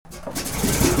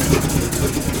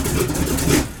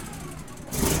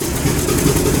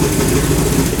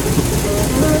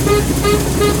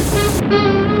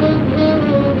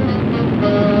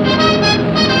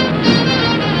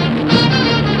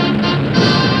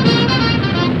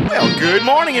Good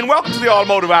morning and welcome to the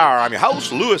Automotive Hour. I'm your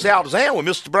host, Louis Altazan, with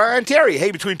Mr. Brian Terry.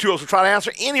 Hey, between two of us, we'll try to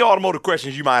answer any automotive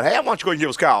questions you might have. Why don't you go ahead and give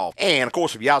us a call? And, of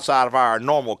course, if you're outside of our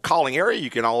normal calling area, you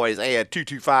can always add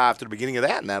 225 to the beginning of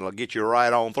that, and that'll get you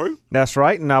right on through. That's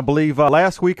right, and I believe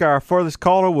last week our furthest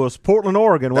caller was Portland,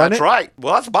 Oregon, wasn't it? That's right.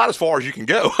 Well, that's about as far as you can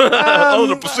go on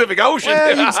the Pacific Ocean. Well,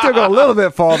 you can still go a little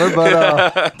bit farther,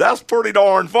 but... that's pretty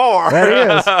darn far.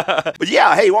 That is. But,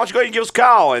 yeah, hey, why don't you go ahead and give us a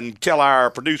call and tell our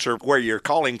producer where you're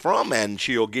calling from, and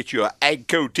she'll get you an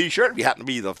AGCO t-shirt if you happen to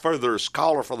be the furthest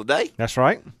caller for the day. That's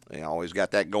right. They always got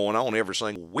that going on every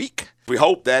single week. We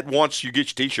hope that once you get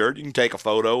your t-shirt, you can take a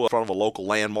photo in front of a local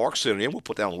landmark, send it in. We'll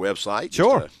put that on the website.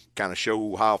 Sure. Just to kind of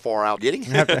show how far out getting.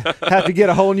 Have to get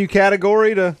a whole new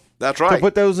category to... That's right. To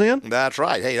put those in? That's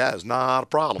right. Hey, that is not a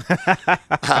problem.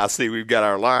 I see we've got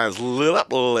our lines lit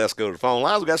up. Let's go to the phone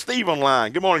lines. We've got Steve on the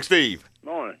line. Good morning, Steve.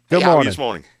 Morning. Good How are you morning. this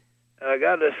morning? I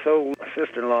got this old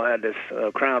sister-in-law had this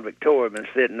Crown Victoria, been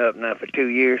sitting up now for 2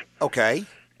 years, Okay.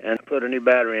 and put a new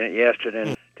battery in it yesterday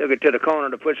and took it to the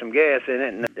corner to put some gas in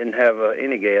it, and it didn't have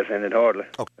any gas in it hardly.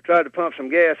 Okay. I tried to pump some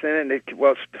gas in it, and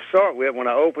to start with, when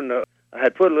I opened I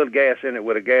had put a little gas in it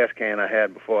with a gas can I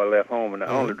had before I left home, and I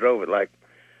only drove it like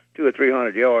 200 or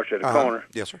 300 yards to the corner.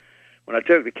 Yes, sir. When I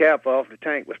took the cap off, the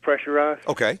tank was pressurized.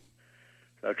 Okay.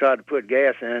 So I tried to put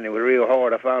gas in it, and it was real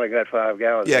hard. I finally got 5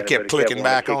 gallons Yeah, in it kept clicking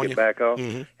back on you. Back off.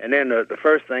 Mhm. And then the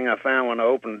first thing I found when I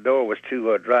opened the door was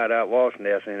 2 dried-out wasp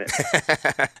nests in it.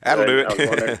 That'll do I was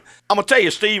wondering- it. I'm going to tell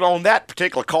you, Steve, on that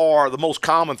particular car, the most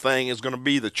common thing is going to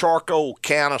be the charcoal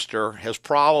canister has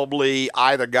probably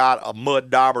either got a mud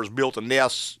dauber's built a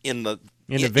nest in the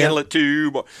vent? inlet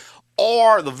tube,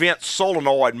 or the vent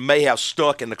solenoid may have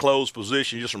stuck in the closed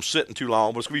position just from sitting too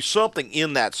long. But it's going to be something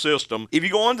in that system. If you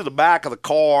go into the back of the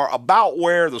car, about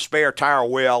where the spare tire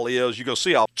well is, you're going to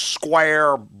see a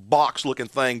square box-looking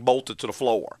thing bolted to the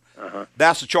floor.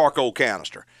 That's the charcoal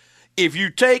canister. If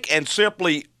you take and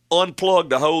simply unplug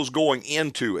the hose going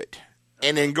into it,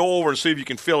 and then go over and see if you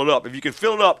can fill it up. If you can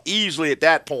fill it up easily at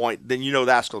that point, then you know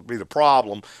that's going to be the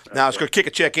problem. Now, it's going to kick a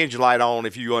check engine light on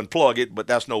if you unplug it, but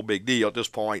that's no big deal at this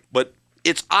point. But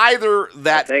it's either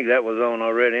that... I think that was on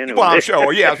already anyway. Well, I'm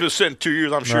sure. Yeah, it's been sitting 2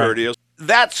 years. I'm sure Right. it is.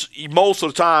 That's most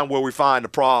of the time where we find the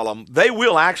problem. They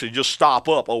will actually just stop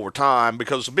up over time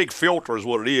because it's a big filter is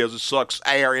what it is. It sucks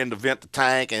air in to vent the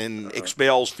tank and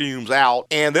expels fumes out.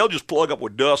 And they'll just plug up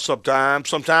with dust sometimes.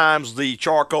 Sometimes the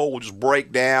charcoal will just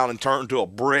break down and turn into a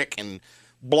brick and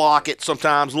block it.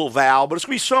 Sometimes a little valve. But it's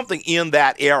going to be something in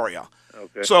that area.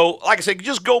 Okay. So, like I said, you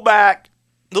just go back.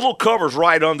 The little cover's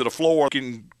right under the floor. You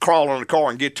can crawl under the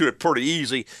car and get to it pretty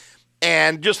easy.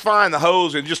 And just find the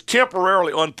hose and just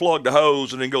temporarily unplug the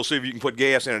hose and then go see if you can put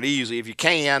gas in it easy. If you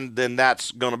can, then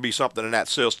that's going to be something in that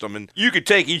system. And you could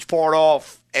take each part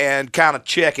off and kind of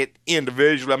check it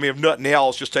individually. I mean, if nothing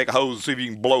else, just take a hose and see if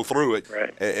you can blow through it.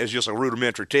 Right. It's just a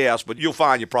rudimentary test, but you'll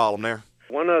find your problem there.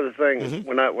 One other thing,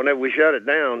 whenever we shut it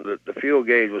down, the fuel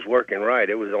gauge was working right.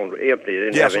 It was on empty. It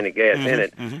didn't Yes, have any gas in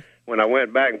it. When I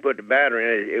went back and put the battery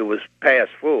in it, it was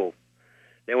past full.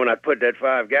 Then when I put that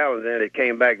 5 gallons in, it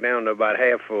came back down to about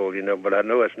half full, but I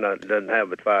know doesn't have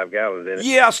but 5 gallons in it.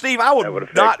 Yeah, Steve, I would That would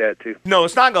affect not. that too. No,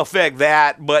 it's not going to affect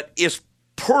that, but it's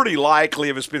pretty likely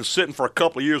if it's been sitting for a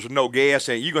couple of years with no gas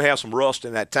in it, you're going to have some rust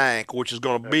in that tank, which is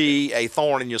going to be a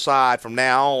thorn in your side from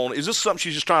now on. Is this something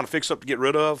she's just trying to fix up to get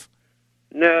rid of?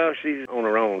 No, she's on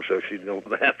her own, so she's going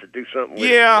to have to do something with it.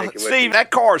 Yeah, to make it Steve, work.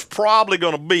 that car is probably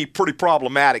going to be pretty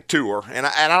problematic to her, and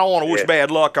I don't want to wish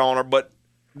bad luck on her, but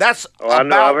that's I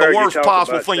know. I've about heard the you worst talk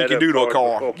possible about thing you can setup do to a cars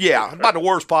car. before. Yeah, about the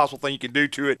worst possible thing you can do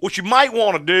to it. What you might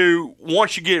want to do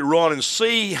once you get it running,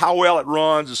 see how well it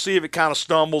runs and see if it kind of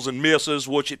stumbles and misses,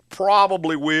 which it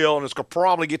probably will, and it's going to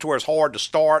probably get to where it's hard to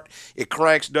start. It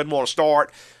cranks, doesn't want to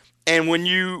start. And when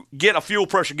you get a fuel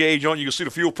pressure gauge on, you can see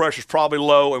the fuel pressure is probably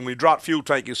low, and when you drop the fuel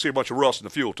tank, you can see a bunch of rust in the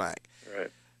fuel tank. Right.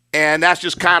 And that's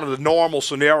just kind of the normal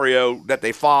scenario that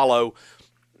they follow.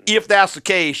 If that's the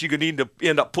case, you could need to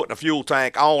end up putting a fuel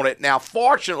tank on it. Now,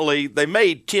 fortunately, they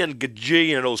made 10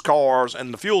 gajillion of those cars,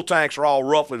 and the fuel tanks are all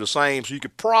roughly the same, so you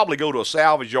could probably go to a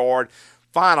salvage yard,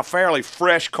 find a fairly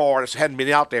fresh car that hadn't been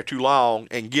out there too long,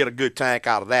 and get a good tank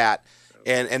out of that.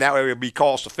 And that way it would be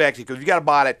cost effective, because if you got to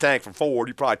buy that tank from Ford,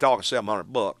 you're probably talking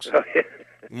 $700,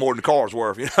 more than the car's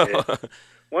worth, Yeah.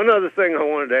 One other thing I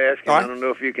wanted to ask you, All right. I don't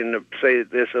know if you can say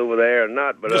this over there or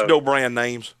not, but Just no brand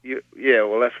names.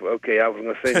 well, that's okay. I was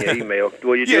going to send you an email.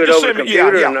 Will you Yeah, do it just over the send me.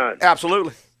 computer Yeah, or not?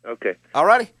 absolutely. Okay. All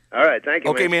righty. All right. Thank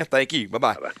you. Okay, man. Thank you.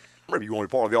 Bye-bye. Bye-bye. If you want to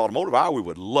be part of the Automotive Hour, we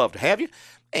would love to have you.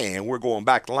 And we're going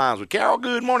back to lines with Carol.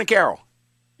 Good morning, Carol.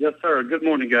 Yes, sir. Good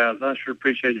morning, guys. I sure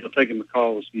appreciate you taking the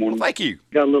call this morning. Well, thank you.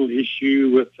 Got a little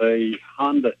issue with a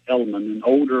Honda Element, an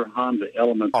older Honda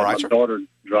Element All right, that sir. my daughter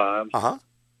drives. Uh-huh.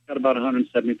 Got about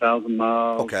 170,000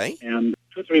 miles. Okay. And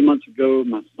 2 or 3 months ago,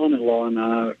 my son-in-law and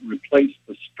I replaced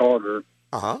the starter.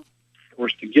 Uh-huh. Of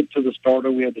course, to get to the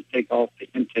starter, we had to take off the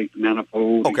intake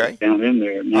manifold and Okay. get down in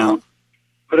there. Now,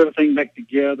 put everything back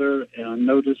together, and I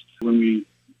noticed when we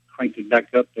cranked it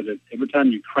back up that every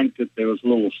time you cranked it, there was a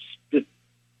little spit,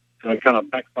 kind of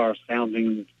backfire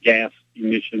sounding gas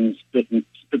emissions,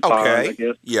 spitfires, I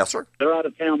guess. Yes, sir. They're out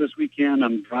of town this weekend.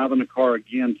 I'm driving the car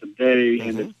again today,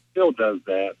 and it still does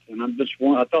that. And I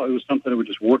thought it was something that would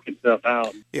just work itself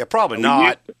out. Yeah, probably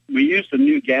not. We used a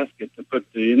new gasket to put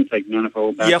the intake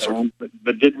manifold back Yes, sir. on,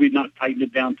 but did we not tighten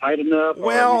it down tight enough?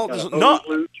 Well, there's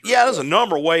a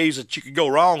number of ways that you could go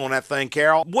wrong on that thing,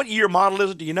 Carol. What year model is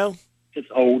it? Do you know? It's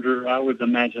older. I would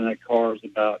imagine that car is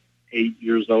about 8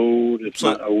 years old. It's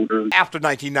not older. After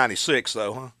 1996,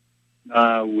 though, huh?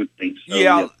 I would think so.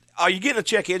 Yeah. Yes. Are you getting a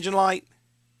check engine light?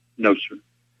 No, sir.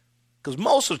 Because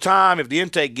most of the time, if the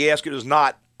intake gasket is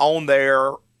not on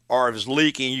there or if it's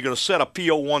leaking, you're going to set a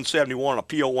PO171 and a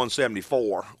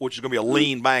PO174, which is going to be a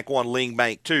lean bank 1, lean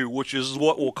bank 2, which is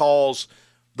what will cause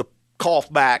the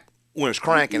cough back when it's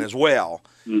cranking as well.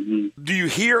 Mm-hmm. Do you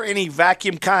hear any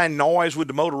vacuum kind noise with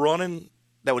the motor running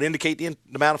that would indicate the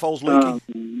manifold's leaking?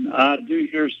 I do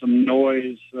hear some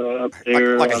noise up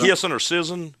there. Like a hissing or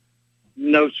sizzing?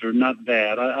 No, sir, not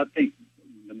that. I think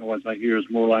the noise I hear is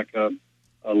more like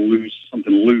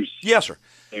something loose. Yes, sir.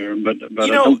 There, but I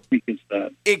don't think it's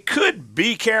that. It could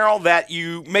be, Carol, that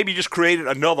you maybe just created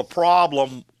another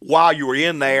problem while you were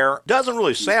in there. Doesn't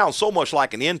really sound so much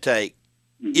like an intake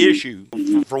issue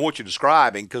from what you're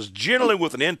describing, because generally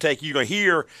with an intake, you're going to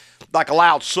hear like a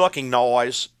loud sucking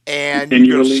noise, and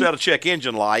you're going to set a check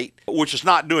engine light, which is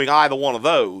not doing either one of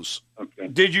those. Okay.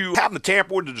 Did you happen to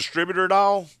tamper with the distributor at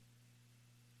all?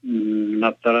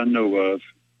 Not that I know of.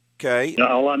 Okay.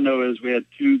 All I know is we had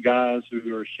 2 guys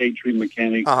who are shade tree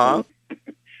mechanics. Uh-huh.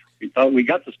 We thought we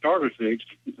got the starter fixed.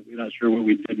 We're not sure what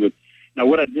we did with. Now,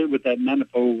 what I did with that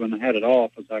manifold when I had it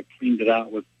off is I cleaned it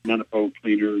out with manifold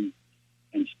cleaner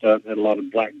and stuff. Had a lot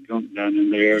of black gunk down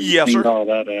in there. Yes, cleaned sir. all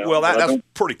that out. Well, that's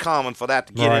pretty common for that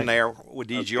to get in there with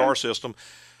the EGR system.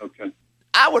 Okay.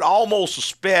 I would almost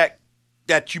suspect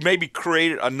that you maybe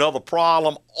created another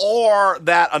problem, or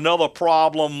that another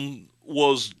problem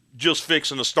was just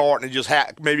fixing to start and it just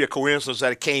maybe a coincidence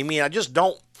that it came in. I just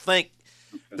don't think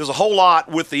there's a whole lot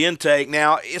with the intake.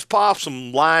 Now, it's possible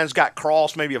some lines got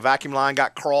crossed, maybe a vacuum line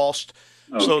got crossed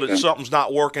so that something's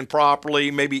not working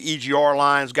properly. Maybe EGR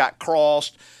lines got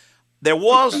crossed. There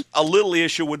was a little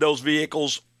issue with those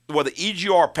vehicles where the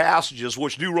EGR passages,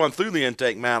 which do run through the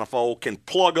intake manifold, can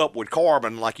plug up with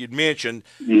carbon, like you'd mentioned.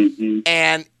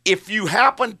 And if you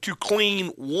happen to clean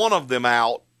one of them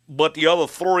out, but the other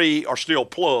 3 are still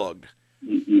plugged,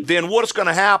 then what's going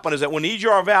to happen is that when the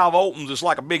EGR valve opens, it's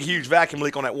like a big, huge vacuum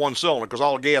leak on that one cylinder, because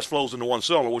all the gas flows into one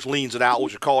cylinder, which leans it out,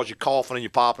 which will cause you coughing and you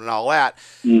popping and all that.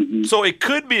 So it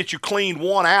could be that you cleaned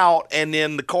one out and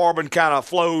then the carbon kind of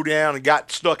flowed down and got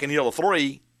stuck in the other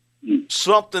 3.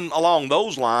 Something along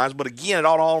those lines, but again, it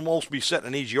ought to almost be set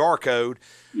in an EGR code.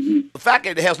 The fact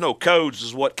that it has no codes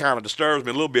is what kind of disturbs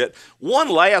me a little bit. One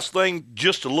last thing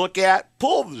just to look at,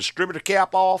 pull the distributor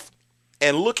cap off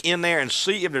and look in there and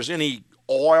see if there's any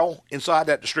oil inside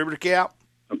that distributor cap.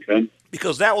 Okay.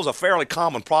 Because that was a fairly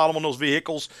common problem on those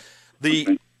vehicles.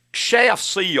 The shaft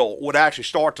seal would actually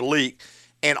start to leak,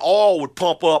 and oil would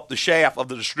pump up the shaft of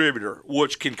the distributor,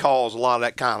 which can cause a lot of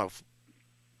that kind of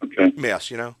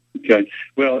mess, Okay.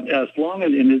 Well, as long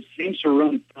as, and it seems to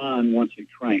run fine once it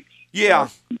cranks. Yeah.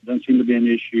 Doesn't seem to be an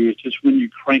issue. It's just when you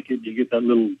crank it, you get that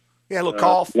little little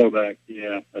cough. Blowback.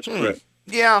 Yeah, that's correct.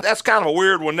 Yeah, that's kind of a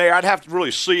weird one there. I'd have to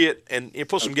really see it and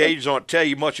put some gauges on it to tell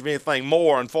you much of anything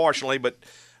more, unfortunately. But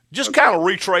just kind of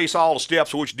retrace all the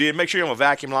steps of what you did. Make sure you have a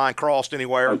vacuum line crossed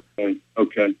anywhere.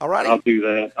 Okay. All right. I'll do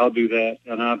that.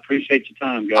 And I appreciate your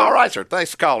time, guys. All right, sir.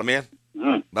 Thanks for calling, man.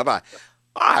 Uh-huh. Bye-bye.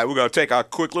 All right, we're going to take a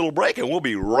quick little break, and we'll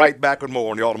be right back with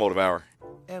more on the Automotive Hour.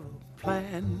 Ever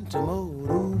plan to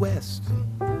motor west?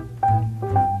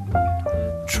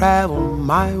 Travel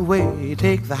my way,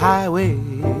 take the highway,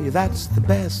 that's the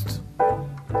best.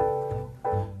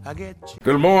 I get you.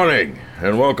 Good morning,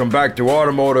 and welcome back to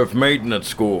Automotive Maintenance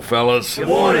School, fellas. Good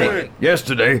morning.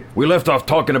 Yesterday, we left off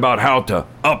talking about how to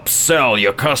upsell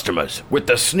your customers with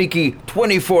the sneaky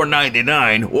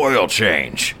 $24.99 oil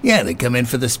change. Yeah, they come in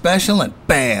for the special and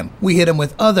bam, we hit them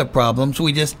with other problems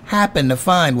we just happened to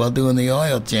find while doing the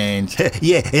oil change.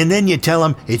 Yeah, and then you tell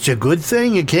them it's a good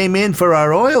thing you came in for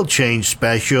our oil change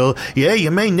special. Yeah,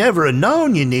 you may never have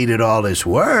known you needed all this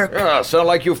work. Yeah, sound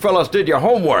like you fellas did your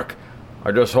homework.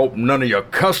 I just hope none of your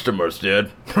customers did.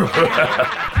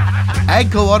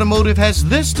 AGCO Automotive has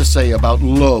this to say about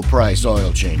low-price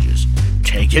oil changes.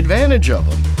 Take advantage of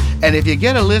them. And if you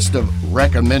get a list of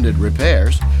recommended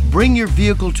repairs, bring your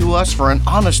vehicle to us for an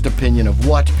honest opinion of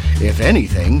what, if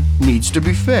anything, needs to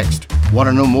be fixed. Want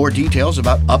to know more details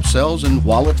about upsells and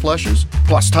wallet flushes,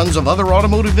 plus tons of other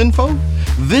automotive info?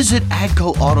 Visit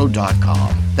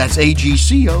agcoauto.com. That's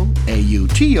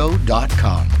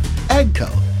AGCOAUTO.com.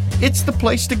 AGCO. It's the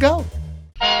place to go.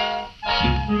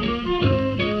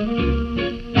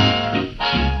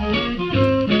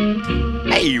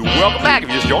 Hey, welcome back. If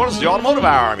you just joined us, the Automotive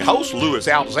Hour. I'm your host, Louis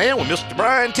Altazan, with Mr.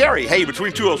 Brian Terry. Hey,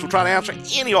 between two of us, we're trying to answer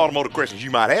any automotive questions you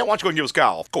might have. Why don't you go and give us a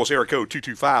call? Of course, area code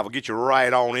 225 will get you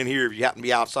right on in here if you happen to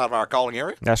be outside of our calling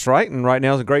area. That's right, and right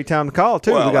now is a great time to call,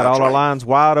 too. Well, We got all that's our right. lines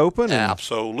wide open.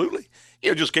 Absolutely.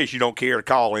 Just in case you don't care to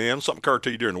call in, something occurred to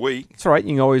you during the week. That's right.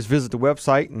 You can always visit the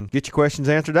website and get your questions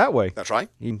answered that way. That's right.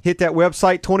 You can hit that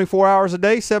website 24 hours a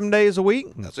day, 7 days a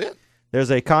week. That's it. There's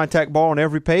a contact bar on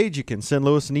every page. You can send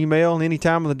Lewis an email any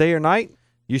time of the day or night.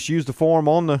 You just use the form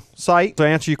on the site to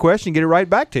answer your question and get it right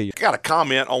back to you. I got a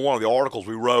comment on one of the articles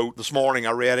we wrote this morning.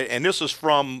 I read it, and this is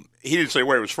from, he didn't say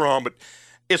where it was from, but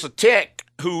it's a tech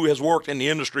who has worked in the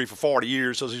industry for 40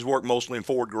 years, says he's worked mostly in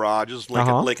Ford garages,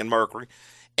 Lincoln Mercury.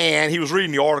 And he was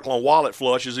reading the article on wallet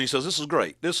flushes, and he says, this is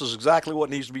great. This is exactly what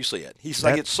needs to be said. He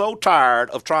said, I get so tired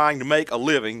of trying to make a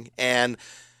living, and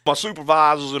my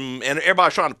supervisors and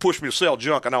everybody's trying to push me to sell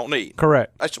junk I don't need.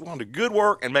 Correct. I just want to do good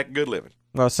work and make a good living.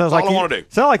 Well, it sounds That's like all I want to do.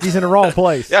 Sounds like he's in the wrong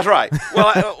place. That's right.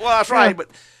 Well, that's right. But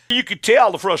you could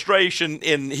tell the frustration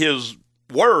in his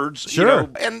words. Sure. You know,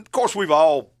 and, of course, we've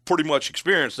all pretty much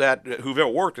experienced that who've ever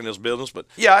worked in this business. But,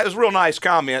 yeah, it was a real nice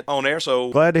comment on there.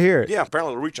 So Glad to hear it. Yeah,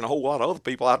 apparently they're reaching a whole lot of other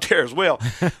people out there as well.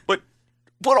 But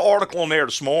put an article on there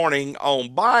this morning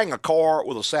on buying a car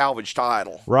with a salvage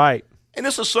title. Right. And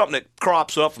this is something that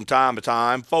crops up from time to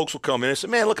time. Folks will come in and say,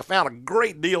 man, look, I found a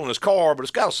great deal in this car, but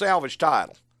it's got a salvage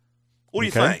title. What do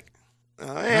you think?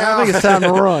 I think it's time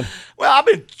to run. Well, I've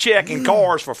been checking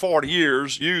cars for 40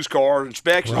 years, used cars,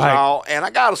 inspections and all, and I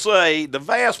got to say, the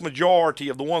vast majority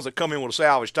of the ones that come in with a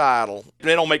salvage title,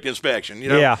 they don't make the inspection. You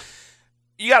know? Yeah.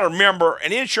 You got to remember,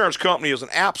 an insurance company is an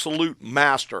absolute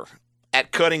master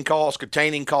at cutting costs,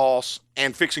 containing costs,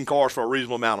 and fixing cars for a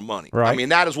reasonable amount of money. Right. I mean,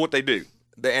 that is what they do,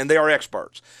 and they are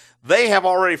experts. They have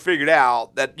already figured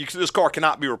out that this car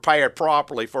cannot be repaired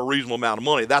properly for a reasonable amount of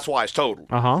money. That's why it's totaled.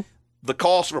 Uh-huh. The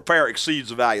cost of repair exceeds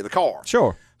the value of the car.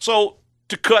 Sure. So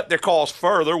to cut their costs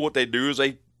further, what they do is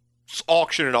they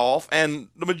auction it off, and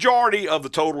the majority of the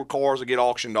total cars that get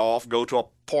auctioned off go to a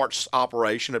parts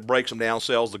operation that breaks them down,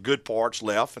 sells the good parts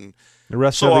left, and the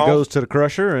rest of it goes to the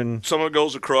crusher, and some of it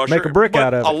goes to crusher. Make a brick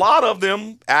out of it. A lot of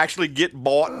them actually get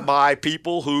bought by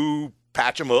people who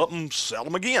patch them up and sell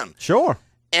them again. Sure.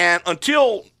 And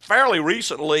until fairly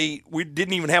recently, we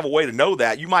didn't even have a way to know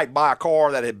that. You might buy a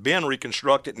car that had been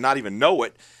reconstructed and not even know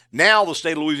it. Now the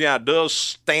state of Louisiana does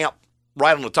stamp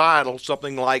right on the title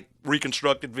something like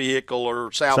reconstructed vehicle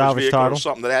or salvage vehicle title. or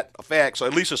something to that effect. So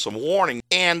at least it's some warning.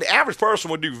 And the average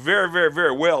person would do very, very,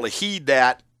 very well to heed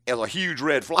that as a huge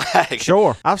red flag.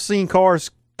 Sure. I've seen cars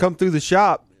come through the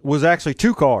shop. Was actually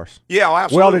two cars. Yeah,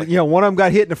 absolutely. Welded, one of them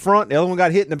got hit in the front, the other one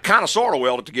got hit in the... Kind of sort of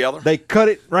welded together. They cut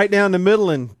it right down the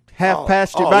middle and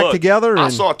patched it back together. I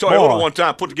and saw a Toyota one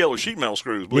time put together with sheet metal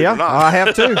screws, believe it or not. I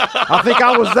have too. I think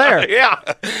I was there. Yeah.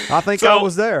 I think I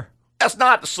was there. That's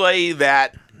not to say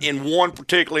that in one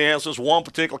particular instance, one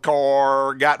particular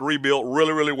car got rebuilt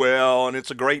really, really well, and it's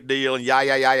a great deal, and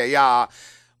yah.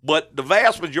 But the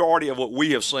vast majority of what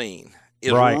we have seen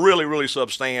is really, really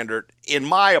substandard. In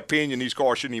my opinion, these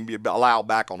cars shouldn't even be allowed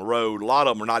back on the road. A lot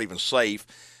of them are not even safe.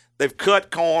 They've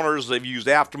cut corners. They've used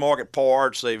aftermarket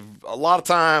parts. A lot of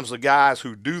times the guys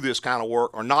who do this kind of work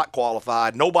are not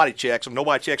qualified. Nobody checks them.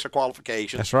 Nobody checks their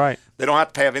qualifications. That's right. They don't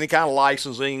have to have any kind of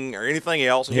licensing or anything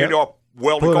else. And here they are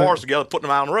welding cars together, putting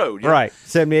them out on the road. Right.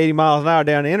 70, 80 miles an hour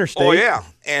down the interstate. Oh, yeah.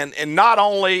 And not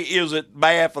only is it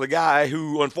bad for the guy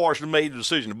who unfortunately made the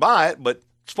decision to buy it, but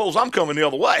suppose I'm coming the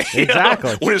other way.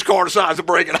 Exactly. When his car decides to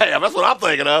break in half. That's what I'm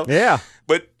thinking of. Yeah.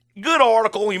 But good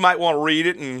article. You might want to read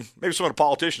it, and maybe some of the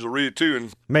politicians will read it too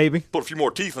and maybe put a few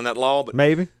more teeth in that law. But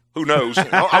maybe. Who knows?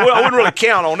 I wouldn't really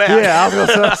count on that. Yeah, I was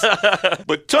gonna say.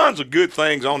 But tons of good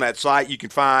things on that site you can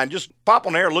find. Just pop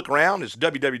on there, look around. It's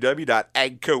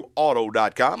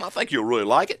www.agcoauto.com. I think you'll really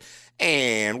like it.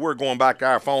 And we're going back to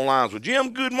our phone lines with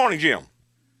Jim. Good morning, Jim.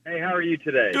 Hey, how are you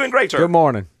today? Doing great, sir. Good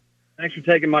morning. Thanks for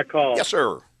taking my call. Yes,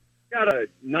 sir. Got a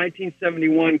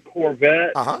 1971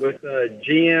 Corvette with a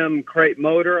GM crate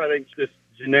motor. I think it's just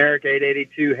generic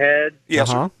 882 head. Yes,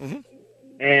 sir. Mm-hmm.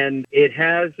 And it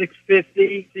has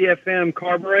 650 CFM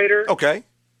carburetor. Okay.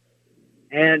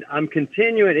 And I'm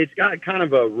continuing. It's got kind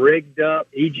of a rigged up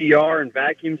EGR and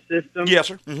vacuum system. Yes,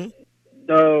 sir. Mm-hmm.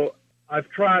 So I've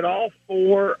tried all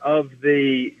 4 of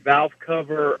the valve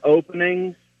cover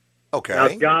openings. Okay.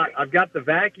 And I've got the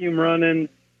vacuum running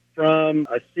from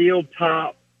a sealed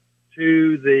top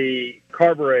to the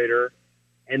carburetor,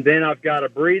 and then I've got a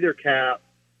breather cap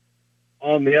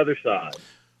on the other side.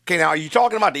 Okay, now, are you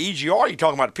talking about the EGR or are you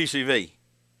talking about the PCV?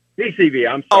 PCV,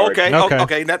 I'm Oh, sorry.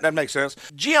 okay, that makes sense.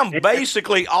 Jim,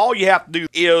 basically all you have to do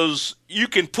is you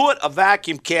can put a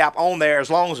vacuum cap on there as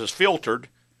long as it's filtered,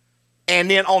 and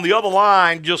then on the other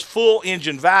line, just full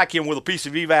engine vacuum with a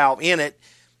PCV valve in it.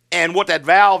 And what that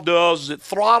valve does is it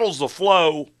throttles the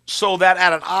flow so that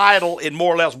at an idle, it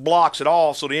more or less blocks it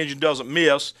off so the engine doesn't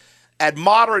miss. At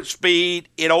moderate speed,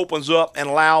 it opens up and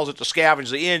allows it to scavenge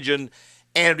the engine.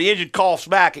 And if the engine coughs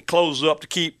back, it closes up to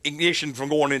keep ignition from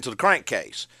going into the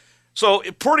crankcase. So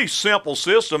a pretty simple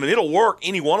system, and it'll work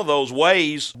any one of those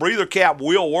ways. Breather cap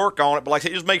will work on it, but like I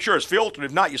said, just make sure it's filtered.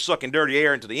 If not, you're sucking dirty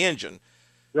air into the engine.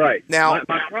 Right. Now,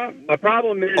 my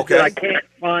problem is that I can't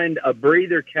find a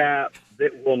breather cap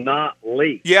that will not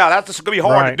leak. Yeah, that's going to be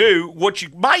hard to do. What you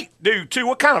might do, too,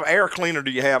 what kind of air cleaner do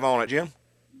you have on it, Jim?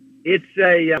 It's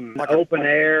a open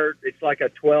air. It's like a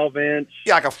 12-inch.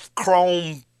 Yeah, like a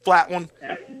chrome flat one?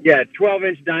 Yeah,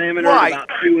 12-inch diameter, about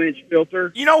 2-inch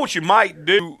filter. You know what you might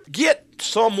do? Get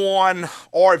someone,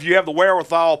 or if you have the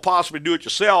wherewithal, possibly do it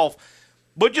yourself,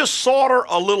 but just solder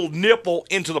a little nipple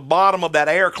into the bottom of that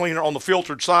air cleaner on the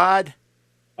filtered side.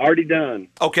 Already done.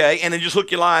 Okay, and then just hook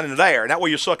your line into there, and that way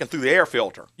you're sucking through the air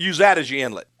filter. Use that as your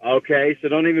inlet. Okay, so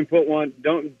don't even put one.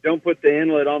 Don't put the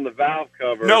inlet on the valve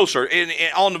cover. No, sir. And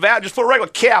on the valve, just put a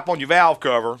regular cap on your valve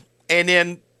cover, and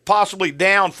then possibly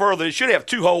down further. It should have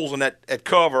 2 holes in that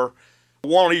cover,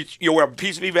 one on each, where a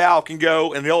PCV valve can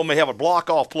go, and the other may have a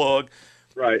block-off plug.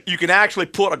 Right. You can actually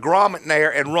put a grommet in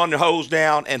there and run the hose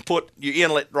down and put your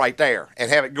inlet right there and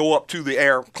have it go up to the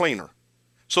air cleaner.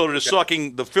 So that it's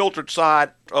sucking the filtered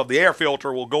side of the air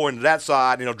filter will go into that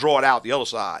side and it'll draw it out the other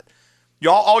side.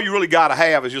 All you really got to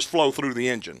have is just flow through the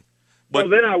engine. But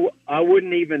then I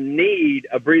wouldn't even need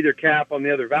a breather cap on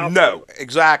the other valve. No,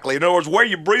 exactly. In other words, where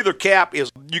your breather cap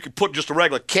is, you can put just a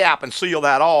regular cap and seal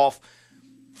that off.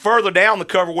 Further down the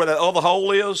cover where that other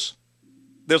hole is,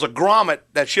 there's a grommet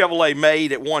that Chevrolet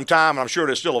made at one time, and I'm sure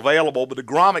they're still available, but the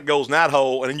grommet goes in that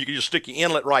hole, and then you can just stick your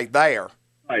inlet right there.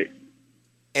 Right.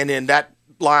 And then that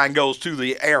line goes to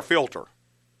the air filter.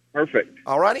 Perfect.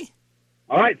 All righty?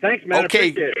 All right, thanks, man.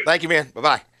 Okay, Appreciate it. Thank you, man.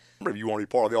 Bye-bye. If you want to be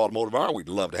part of the automotive hour, we'd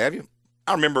love to have you.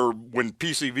 I remember when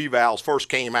PCV valves first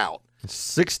came out.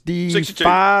 65, 62.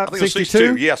 I think it was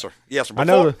 62. Yes, sir. Yes, sir.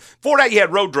 Before that, you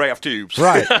had road draft tubes.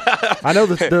 Right. I know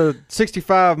the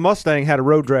 65 Mustang had a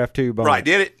road draft tube on it. Right,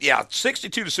 did it? Yeah,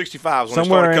 62 to 65 is when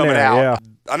Somewhere it started coming out. Yeah.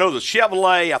 I know the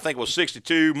Chevrolet, I think, was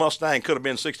 62. Mustang could have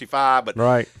been 65,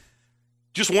 but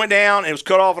just went down and it was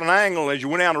cut off at an angle. And as you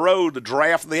went down the road, the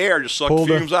draft of the air just sucked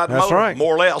fumes out of the motor, right.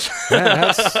 more or less.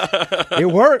 Yeah, it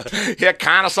worked. Yeah,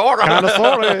 kind of, sort of. Kind of,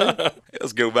 sort of.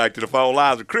 Let's go back to the phone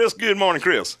lines with Chris. Good morning,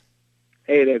 Chris.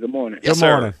 Hey there, good morning. Yes, good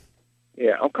morning. Sir.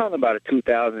 Yeah, I'm calling about a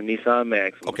 2000 Nissan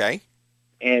Maxima. Okay.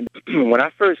 And when I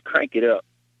first crank it up,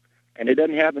 and it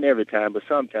doesn't happen every time, but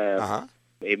sometimes,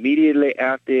 immediately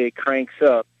after it cranks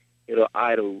up, it'll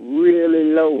idle really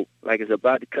low, like it's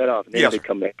about to cut off, and then it'll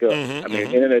come back up. Mm-hmm,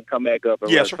 then it'll come back up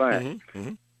and run fine.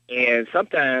 Mm-hmm. And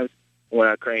sometimes when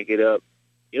I crank it up,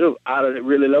 it'll idle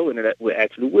really low, and it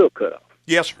will cut off.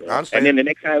 Yes, sir. I understand. And then the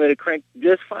next time it'll crank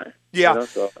just fine. Yeah.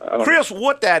 Chris,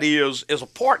 what that is a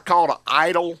part called an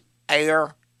idle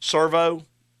air servo.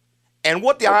 And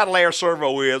what the idle air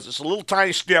servo is, it's a little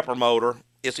tiny stepper motor.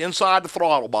 It's inside the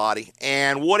throttle body.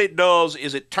 And what it does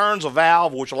is it turns a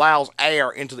valve which allows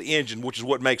air into the engine, which is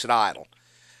what makes it idle.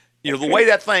 The way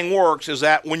that thing works is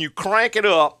that when you crank it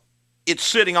up, it's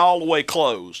sitting all the way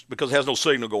closed because it has no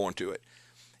signal going to it.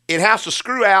 It has to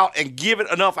screw out and give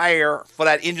it enough air for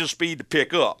that engine speed to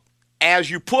pick up.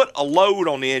 As you put a load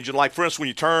on the engine, like for instance when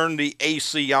you turn the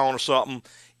AC on or something,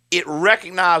 it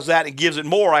recognizes that and gives it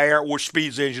more air, which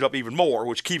speeds the engine up even more,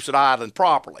 which keeps it idling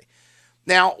properly.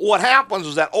 Now, what happens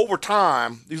is that over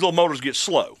time, these little motors get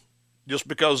slow. just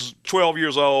because 12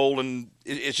 years old and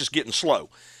it's just getting slow.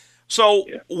 So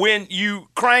when you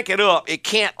crank it up, it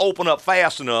can't open up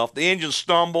fast enough. The engine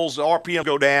stumbles, the RPM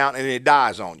go down, and it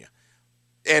dies on you.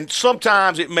 And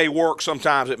sometimes it may work,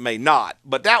 sometimes it may not.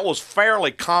 But that was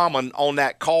fairly common on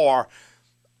that car.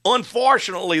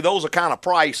 Unfortunately, those are kind of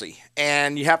pricey,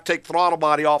 and you have to take the throttle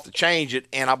body off to change it,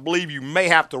 and I believe you may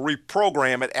have to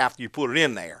reprogram it after you put it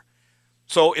in there.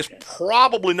 So it's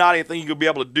probably not anything you're going to be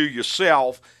able to do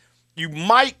yourself. You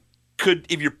could,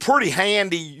 if you're pretty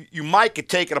handy, you might could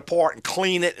take it apart and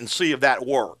clean it and see if that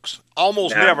works.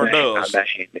 Almost never does.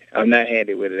 I'm not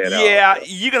handy with it at all. Yeah,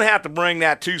 you're going to have to bring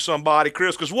that to somebody,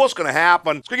 Chris, because what's going to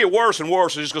happen, it's going to get worse and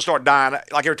worse. It's just going to start dying.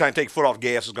 Like every time you take your foot off the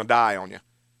gas, it's going to die on you,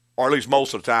 or at least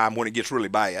most of the time when it gets really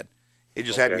bad. It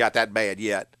just hasn't got that bad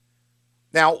yet.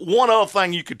 Now, one other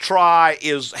thing you could try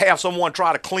is have someone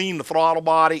try to clean the throttle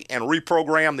body and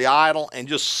reprogram the idle and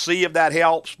just see if that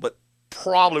helps, but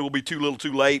probably will be too little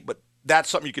too late, but that's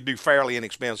something you could do fairly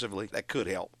inexpensively. That could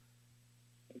help.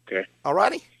 Okay. All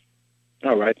righty?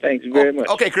 All right. Thanks very much.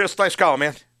 Okay, Chris. Thanks for calling,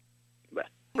 man. Bye.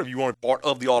 If you want to be part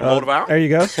of the Automotive Hour. There you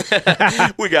go.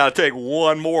 We got to take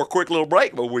one more quick little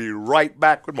break, but we'll be right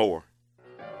back with more.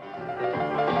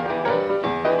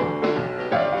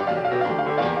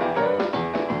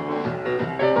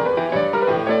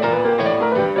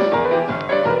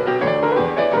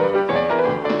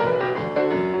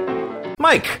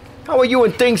 Mike, how are you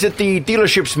and things at the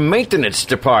dealership's maintenance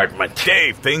department?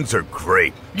 Dave, things are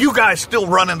great. You guys still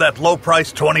running that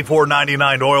low-price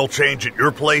 $24.99 oil change at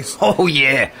your place? Oh,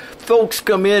 yeah. Folks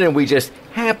come in and we just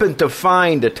happen to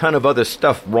find a ton of other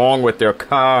stuff wrong with their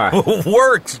car.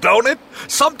 Works, don't it?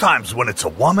 Sometimes when it's a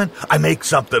woman, I make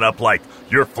something up like,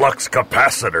 your flux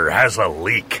capacitor has a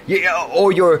leak. Yeah,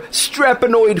 or your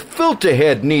strapanoid filter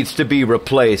head needs to be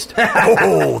replaced.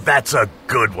 Oh, that's a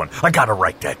good one. I gotta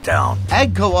write that down.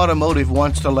 AGCO Automotive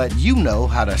wants to let you know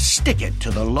how to stick it to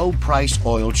the low-price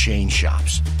oil change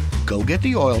shops. Go get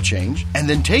the oil change and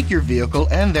then take your vehicle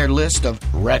and their list of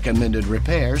recommended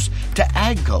repairs to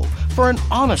AGCO for an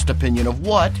honest opinion of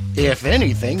what, if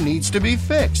anything, needs to be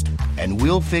fixed. And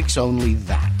we'll fix only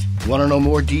that. Want to know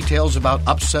more details about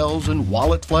upsells and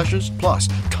wallet flushes, plus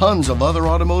tons of other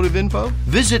automotive info?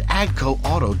 Visit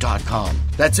agcoauto.com.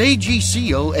 That's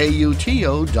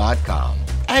AGCOAUTO.com.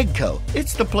 AGCO,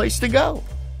 it's the place to go.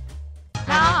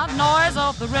 Loud noise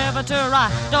of the river to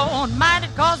right. Don't mind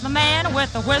it, cause the man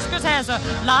with the whiskers has a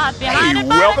lot behind it. Hey,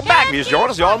 welcome back. Just join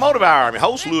us, the Automotive Hour. I'm your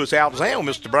host, Louis Altazan,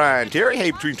 with Mr. Brian Terry. Hey,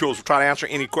 between two of us, we'll try to answer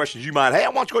any questions you might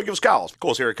have. Why don't you go give us calls? Of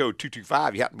course, area code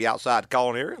 225. You happen to be outside the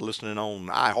calling area, listening on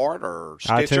iHeart or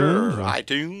Stitcher or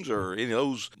iTunes or any of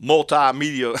those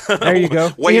multimedia there you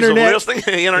go. ways of listening,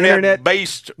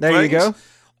 internet-based there things. You go.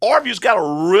 Or if you've just got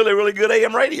a really, really good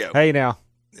AM radio. Hey, now.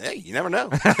 Hey, you never know.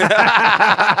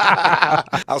 I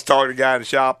was talking to a guy in the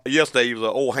shop yesterday. He was an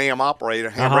old ham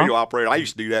radio operator. I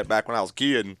used to do that back when I was a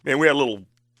kid. And we had a little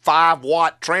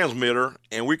 5-watt transmitter,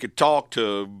 and we could talk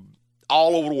to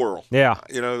all over the world. Yeah.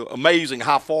 You know, amazing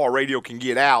how far radio can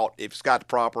get out if it's got the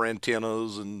proper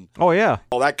antennas and all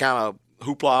that kind of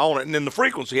hoopla on it. And then the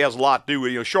frequency has a lot to do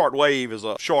with, short wave is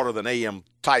a shorter than AM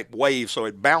type wave, so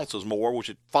it bounces more, which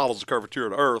it follows the curvature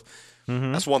of the earth.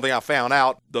 Mm-hmm. That's one thing I found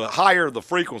out. The higher the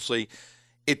frequency,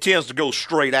 it tends to go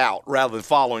straight out rather than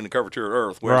following the curvature of the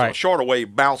earth, whereas a shorter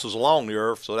wave bounces along the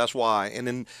earth, so that's why. And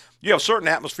then you have certain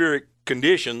atmospheric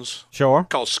conditions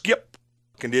called skip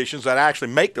conditions that actually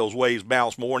make those waves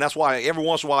bounce more, and that's why every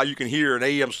once in a while you can hear an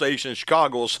AM station in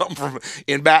Chicago or something from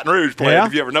in Baton Rouge playing,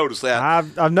 if you ever noticed that.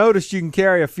 I've noticed you can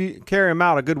carry them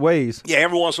out a good ways. Yeah,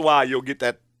 every once in a while you'll get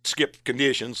that skip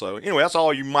condition. So anyway, that's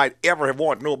all you might ever have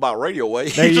wanted to know about radio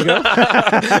waves. There you go.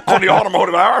 On the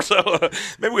Automotive Hour. So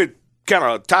maybe we'd kind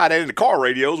of tie that into car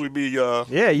radios. We'd be you'd have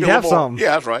something.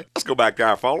 Yeah, that's right. Let's go back to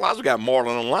our phone lines. We got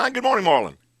Marlon on the line. Good morning,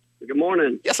 Marlon. Good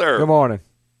morning. Yes, sir. Good morning.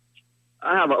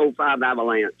 I have an 05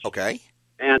 Avalanche. Okay.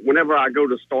 And whenever I go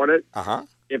to start it,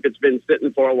 if it's been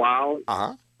sitting for a while,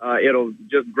 it'll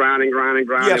just grind and grind and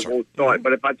grind. Yes, it won't start.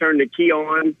 But if I turn the key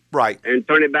on and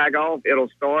turn it back off, it'll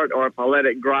start. Or if I let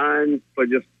it grind for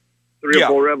just 3 or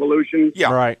 4 revolutions,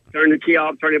 turn the key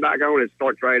off, turn it back on, it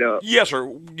starts right up. Yes, sir.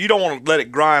 You don't want to let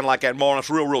it grind like that, Marlon.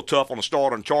 It's real tough on the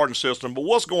starter and charging system. But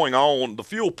what's going on, the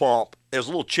fuel pump, there's a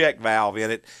little check valve in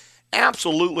it,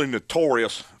 absolutely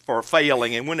notorious for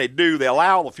failing. And when they do, they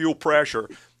allow the fuel pressure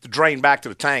to drain back to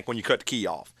the tank when you cut the key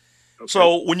off. Okay.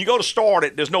 So when you go to start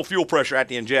it, there's no fuel pressure at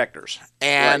the injectors.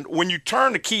 And when you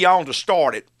turn the key on to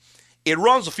start it, it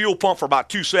runs the fuel pump for about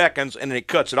 2 seconds, and then it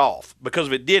cuts it off. Because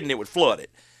if it didn't, it would flood it.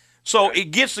 So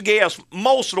it gets the gas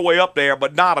most of the way up there,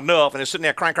 but not enough, and it's sitting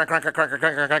there crank.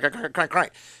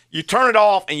 You turn it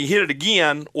off and you hit it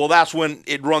again, well, that's when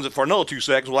it runs it for another 2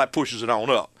 seconds. Well, that pushes it on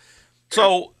up.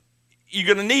 So you're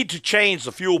going to need to change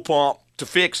the fuel pump to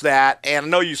fix that. And I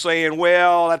know you're saying,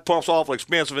 well, that pump's awful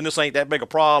expensive and this ain't that big a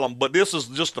problem, but this is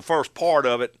just the first part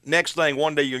of it. Next thing,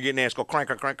 one day you're going to get in there, it's going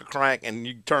to crank, and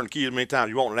you can turn the key as many times as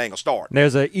you want and it ain't going to start.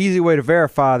 There's an easy way to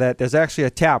verify that. There's actually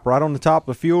a tap right on the top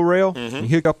of the fuel rail. You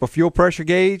hook up a fuel pressure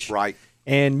gauge. Right.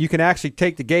 And you can actually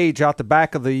take the gauge out the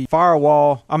back of the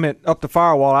firewall, up the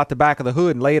firewall out the back of the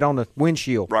hood and lay it on the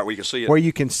windshield. Right, where you can see it. Where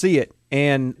you can see it.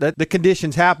 And the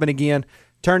conditions happen again.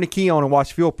 Turn the key on and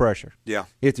watch fuel pressure. Yeah.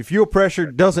 If the fuel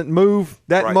pressure doesn't move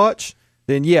that much,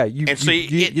 then you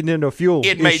get into a fuel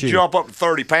It may issue. jump up to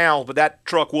 30 pounds, but that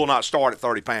truck will not start at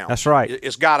 30 pounds. That's right.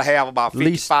 It's got to have about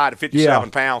 55 to 57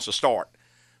 pounds to start.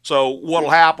 So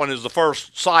what'll happen is the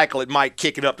first cycle, it might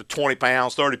kick it up to 20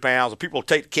 pounds, 30 pounds, and people will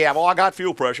take the cab, I got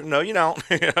fuel pressure. No, you don't.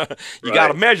 You got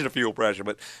to measure the fuel pressure,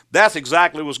 but that's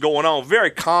exactly what's going on.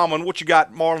 Very common. What you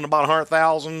got, Marlon, about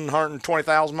 100,000,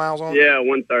 120,000 miles on it? Yeah,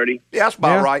 130. Yeah, that's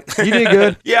about right. You did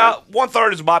good. Yeah,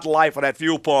 130 is about the life of that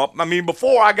fuel pump. I mean,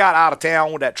 before I got out of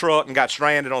town with that truck and got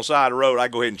stranded on the side of the road,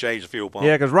 I'd go ahead and change the fuel pump.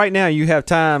 Yeah, because right now you have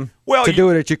time to do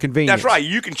it at your convenience. That's right.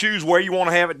 You can choose where you want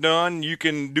to have it done. You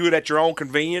can do it at your own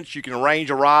convenience. You can arrange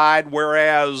a ride,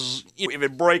 whereas if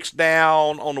it breaks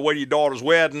down on the way to your daughter's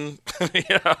wedding,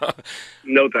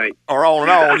 no thanks. Or on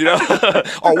and on,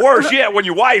 or worse yet, when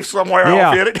your wife's somewhere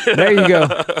else in it. There you go.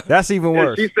 That's even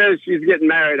worse. If she says she's getting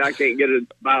married, I can't get her to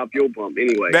buy a fuel pump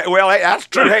anyway. That's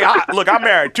true. Hey, I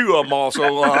married 2 of them also.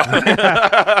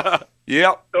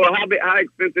 Yep. So how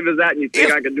expensive is that? And you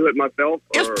think I can do it myself?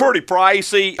 It's pretty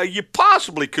pricey. You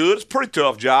possibly could. It's a pretty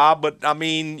tough job, but, I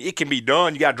mean, it can be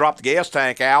done. You got to drop the gas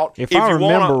tank out. If I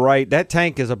remember right, that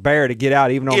tank is a bear to get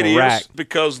out even on the rack. It is,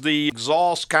 because the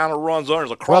exhaust kind of runs under.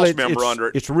 There's a cross member under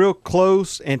it. It's real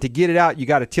close, and to get it out, you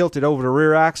got to tilt it over the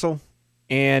rear axle.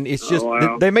 And it's just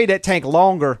they made that tank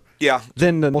longer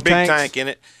than the big tanks. Tank in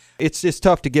it. It's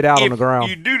tough to get out on the ground.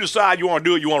 If you do decide you want to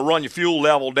do it, you want to run your fuel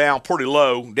level down pretty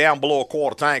low, down below a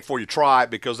quarter tank before you try it,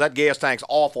 because that gas tank's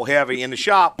awful heavy. In the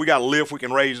shop, we got a lift we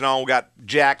can raise it on. We got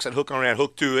jacks that hook on that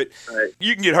hook to it. Right.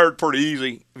 You can get hurt pretty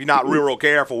easy if you're not real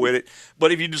careful with it.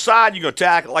 But if you decide you're going to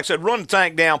tackle it, like I said, run the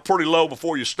tank down pretty low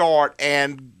before you start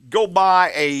and go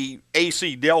buy a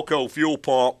AC Delco fuel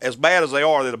pump. As bad as they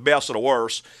are, they're the best of the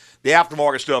worst. The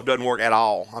aftermarket stuff doesn't work at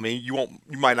all. I mean, you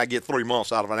might not get 3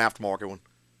 months out of an aftermarket one.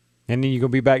 And then you're going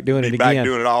to be back doing it again. Back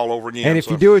doing it all over again. And if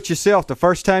you do it yourself, the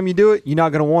first time you do it, you're not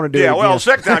going to want to do it again. Yeah, well, the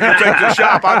second time you take it to the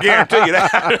shop, I guarantee you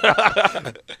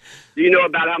that. Do you know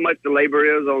about how much the labor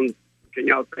is on, can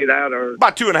y'all say that? Or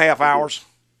about 2.5 hours.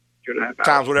 2.5 hours.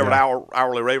 Times whatever the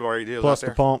hourly rate rate is. Plus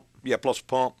the pump. Yeah, plus the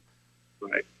pump.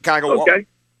 Right. Kind of go. Okay.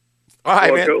 All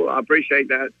right, man. Cool. I appreciate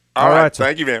that. All right.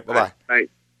 Thank you, man. Bye-bye. Right.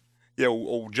 Thanks. Yeah,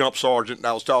 old jump sergeant,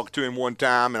 I was talking to him one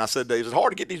time, and I said, is it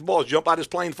hard to get these boys to jump out of this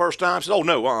plane the first time? He said, oh,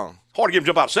 no, hard to get them to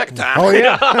jump out the second time. Oh,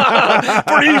 yeah.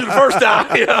 Pretty easy the first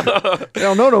time. They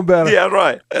don't know no better. Yeah,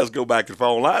 right. Let's go back to the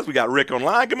phone lines. We got Rick on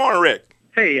line. Good morning, Rick.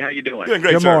 Hey, how you doing? Doing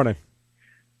great, Good sir. morning.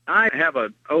 I have a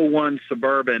 01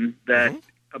 Suburban that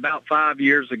about 5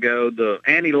 years ago, the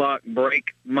anti-lock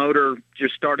brake motor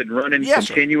just started running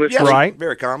continuously. Yes, right.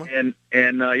 Very common.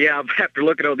 And after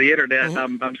looking on the internet,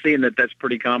 I'm seeing that that's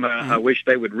pretty common. I wish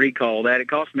they would recall that. It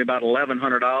cost me about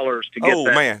 $1,100 to get that. Oh,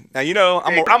 man. Now,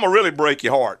 I'm going to really break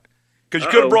your heart. Because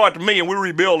you could have brought it to me, and we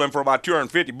rebuild them for about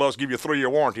 $250, give you a 3-year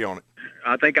warranty on it.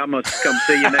 I think I must come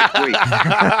see you next week.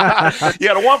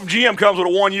 Yeah, the one from GM comes with a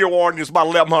 1-year warranty. It's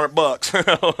about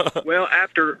 $1,100. Well,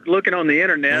 after looking on the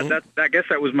internet, I guess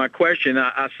that was my question.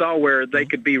 I saw where they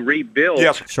could be rebuilt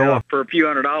for a few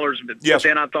 $100s. But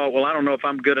then I thought, well, I don't know if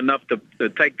I'm good enough to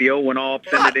take the old one off,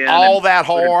 send it in. All that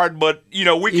hard, but, we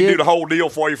can do the whole deal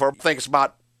for you for, I think it's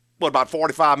about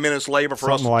 45 minutes labor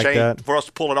for us to change, for us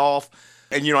to pull it off,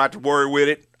 and you don't have to worry with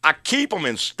it. I keep them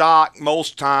in stock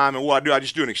most time, and what I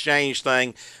just do an exchange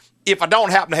thing. If I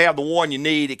don't happen to have the one you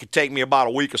need, it could take me about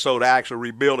a week or so to actually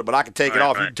rebuild it, but I can take it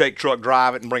off. You can take the truck,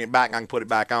 drive it, and bring it back, and I can put it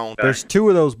back on. There's 2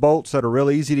 of those bolts that are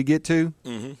really easy to get to,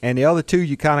 and the other 2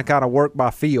 you kind of work by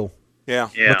feel. Yeah.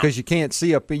 Because you can't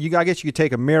see up. I guess you could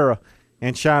take a mirror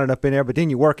and shine it up in there, but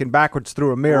then you're working backwards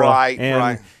through a mirror. Right, and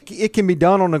right. It can be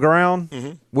done on the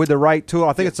ground with the right tool.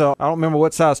 I think it's I don't remember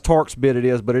what size Torx bit it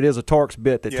is, but it is a Torx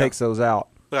bit that takes those out.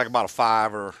 Like about a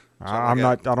 5 or something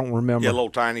I don't remember. Yeah, a little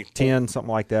tiny. 10, something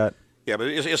like that. Yeah, but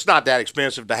it's not that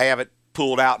expensive to have it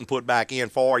pulled out and put back in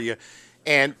for you.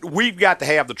 And we've got to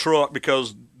have the truck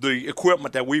because the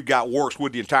equipment that we've got works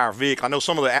with the entire vehicle. I know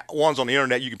some of the ones on the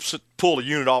internet, you can pull the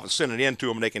unit off and send it into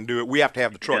them, and they can do it. We have to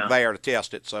have the truck there to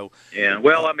test it. So yeah,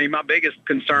 well, I mean, my biggest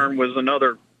concern was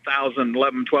another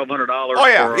 $1,200. Oh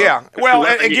yeah, yeah. Well,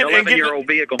 and get 11-year-old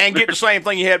vehicle and get the same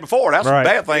thing you had before. That's right. the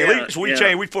bad thing. Yeah, At least we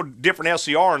changed. We put a different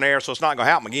SCR in there, so it's not going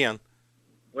to happen again.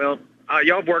 Well,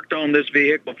 y'all have worked on this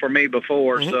vehicle for me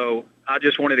before, so I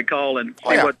just wanted to call and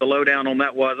see what the lowdown on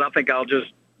that was. I think I'll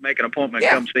just make an appointment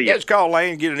and come see you. Yeah, just call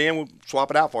Lane, get it in. We'll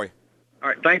swap it out for you. All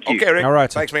right, thank you. Okay, Rick. All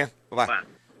right. Thanks, man. Bye-bye. Bye.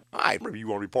 All right, remember you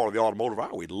want to be part of the automotive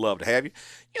hour, we'd love to have you.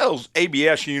 You know, those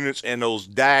ABS units and those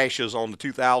dashes on the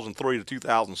 2003 to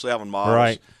 2007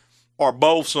 models are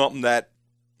both something that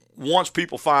once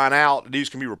people find out that these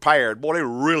can be repaired, boy, they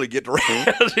really get the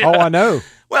rest. Oh, I know.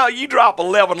 Well, you drop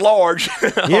 11 large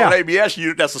on an ABS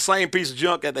unit, that's the same piece of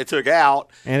junk that they took out.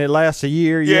 And it lasts a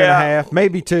year, year and a half,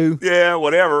 maybe 2. Yeah,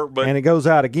 whatever. But and it goes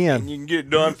out again. And you can get it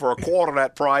done for a quarter of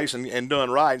that price and done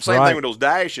right. Same thing with those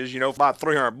dashes, you know, about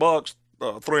 $300, $3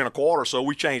 1/4. So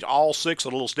we changed all 6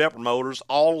 of the little stepper motors,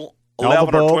 all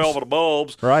 11 or 12 of the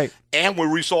bulbs. Right. And we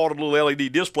resoldered a little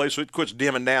LED display so it quits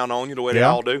dimming down on you the way they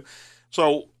all do.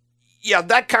 So, yeah,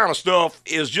 that kind of stuff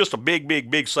is just a big, big,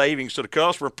 big savings to the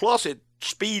customer. Plus, it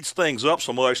speeds things up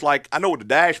so much. Like, I know with the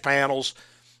dash panels,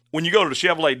 when you go to the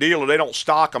Chevrolet dealer, they don't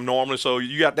stock them normally, so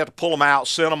you have to pull them out,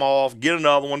 send them off, get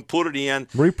another one, put it in.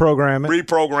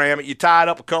 Reprogram it. You tie it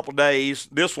up a couple of days.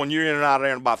 This one, you're in and out of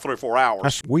there in about 3 or 4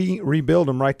 hours. We rebuild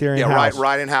them right there in-house. Yeah,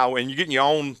 right in-house. And you're getting your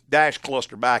own dash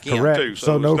cluster back in, too.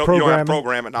 So no you don't have to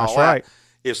program it and all That's that. right.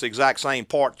 It's the exact same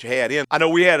part that you had in. I know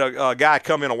we had a guy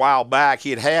come in a while back.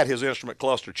 He had his instrument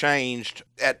cluster changed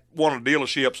at one of the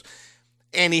dealerships,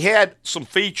 and he had some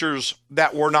features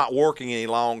that were not working any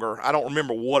longer. I don't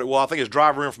remember what it was. I think his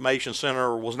driver information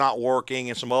center was not working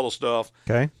and some other stuff.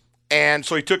 Okay. And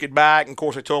so he took it back, and, of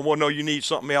course, they told him, well, no, you need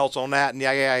something else on that, and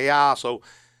yeah. So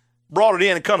brought it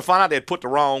in and come to find out they had put the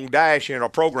wrong dash in or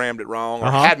programmed it wrong or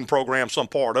hadn't programmed some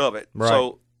part of it. Right.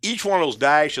 So each one of those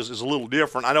dashes is a little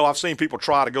different. I know I've seen people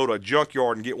try to go to a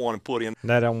junkyard and get one and put in.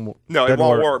 No, it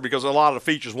won't work because a lot of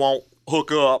the features won't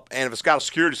hook up, and if it's got a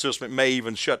security system, it may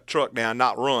even shut the truck down,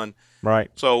 not run. Right.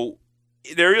 So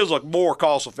there is a more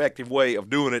cost-effective way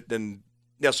of doing it than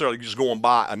necessarily just going and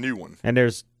buy a new one. And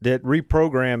there's that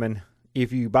reprogramming.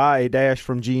 If you buy a dash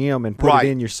from GM and put it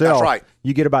in yourself,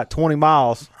 you get about 20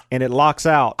 miles, and it locks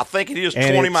out. I think it is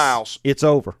 20 miles. It's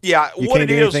over. Yeah, you what can't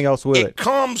it do anything else with it. It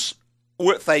comes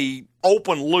with a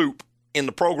open loop in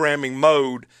the programming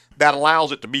mode that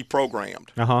allows it to be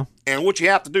programmed. And what you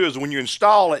have to do is when you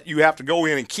install it, you have to go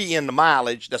in and key in the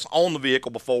mileage that's on the vehicle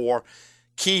before,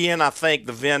 key in, I think,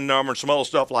 the VIN number and some other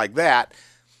stuff like that.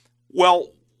 Well,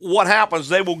 what happens,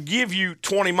 they will give you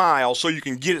 20 miles so you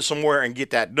can get it somewhere and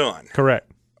get that done. Correct.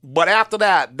 But after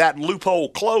that, that loophole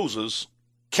closes,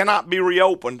 cannot be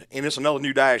reopened, and it's another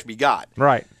new dash be got.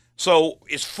 Right. So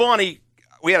it's funny.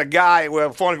 We had a guy,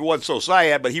 well, funny it wasn't so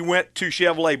sad, but he went to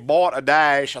Chevrolet, bought a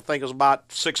dash, I think it was about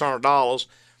 $600,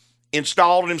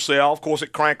 installed it himself. Of course,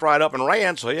 it cranked right up and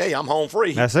ran, so, hey, I'm home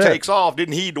free. That's He takes off,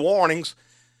 didn't heed the warnings,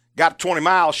 got 20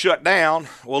 miles, shut down.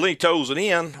 Well, then he tows it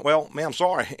in. Well, man, I'm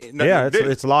sorry.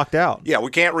 It's locked out. Yeah,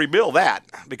 we can't rebuild that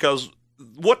because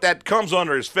what that comes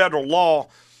under is federal law.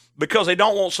 Because they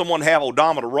don't want someone to have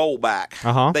odometer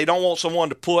rollback. They don't want someone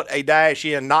to put a dash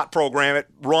in, not program it,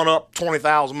 run up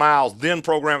 20,000 miles, then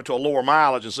program it to a lower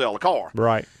mileage and sell the car.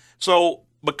 Right. So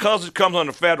because it comes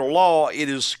under federal law, it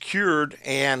is secured,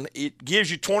 and it gives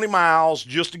you 20 miles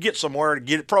just to get somewhere to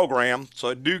get it programmed. So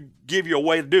it do give you a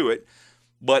way to do it.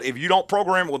 But if you don't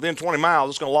program it within 20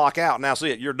 miles, it's going to lock out, and that's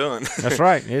it. You're done. That's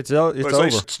right. It's over.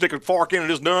 Stick a fork in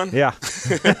it, it's done? Yeah.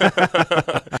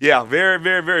 Yeah, very,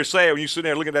 very, very sad when you sit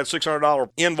there and look at that $600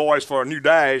 invoice for a new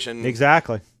dash. And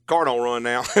exactly. Car don't run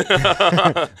now.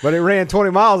 But it ran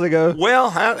 20 miles ago. Well,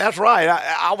 that's right.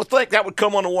 I would think that would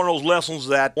come under one of those lessons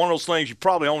that one of those things you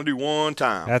probably only do one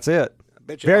time. That's it.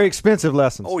 Very expensive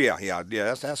lessons. Oh, yeah.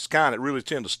 That's the kind that really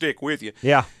tend to stick with you.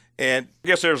 Yeah. And I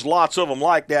guess there's lots of them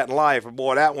like that in life. But,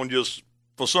 boy, that one just,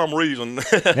 for some reason.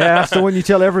 Yeah, that's the one you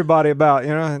tell everybody about,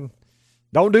 and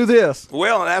don't do this.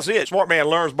 Well, that's it. Smart man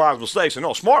learns by his mistakes. And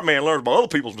no, smart man learns by other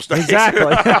people's mistakes. Exactly.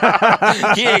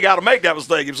 He ain't got to make that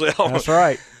mistake himself. That's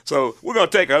right. So we're going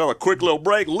to take another quick little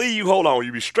break. Lee, you hold on.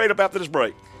 You'll be straight up after this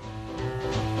break.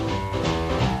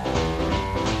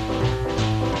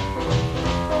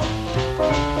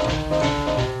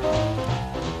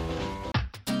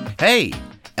 Hey,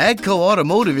 AGCO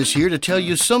Automotive is here to tell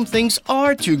you some things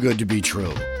are too good to be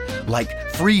true.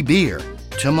 Like free beer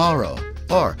tomorrow.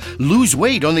 Or lose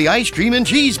weight on the ice cream and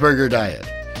cheeseburger diet.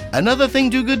 Another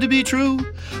thing too good to be true?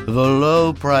 The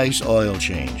low price oil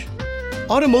change.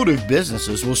 Automotive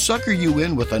businesses will sucker you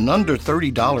in with an under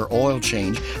 $30 oil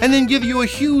change and then give you a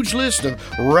huge list of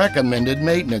recommended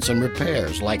maintenance and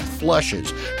repairs like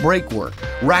flushes, brake work,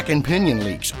 rack and pinion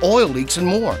leaks, oil leaks, and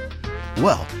more.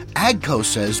 Well, AGCO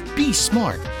says be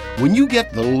smart. When you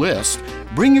get the list,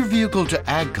 bring your vehicle to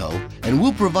AGCO and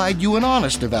we'll provide you an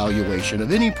honest evaluation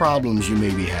of any problems you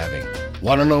may be having.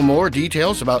 Want to know more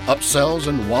details about upsells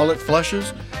and wallet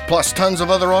flushes, plus tons of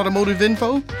other automotive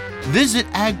info? Visit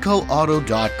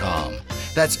agcoauto.com.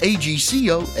 That's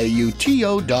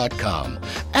AGCOAUTO.com.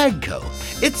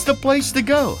 AGCO, it's the place to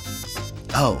go.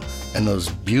 Oh, and those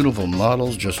beautiful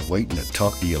models just waiting to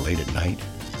talk to you late at night?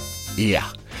 Yeah,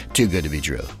 too good to be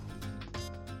true.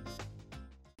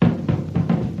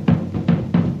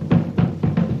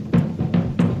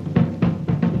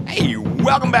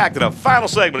 Welcome back to the final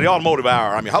segment of the Automotive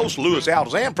Hour. I'm your host, Louis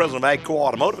Altazan, president of AGCO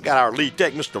Automotive. Got our lead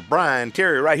tech, Mr. Brian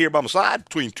Terry, right here by my side.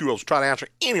 Between two of us, try to answer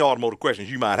any automotive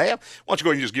questions you might have. Why don't you go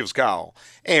ahead and just give us a call?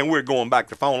 And we're going back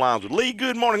to phone lines with Lee.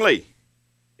 Good morning, Lee.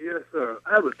 Yes, sir.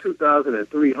 I have a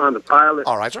 2003 Honda Pilot.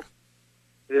 All right, sir.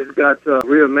 It's got a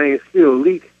rear main seal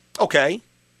leak. Okay.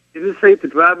 Is it safe to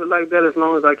drive it like that as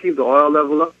long as I keep the oil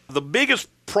level up? The biggest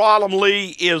problem,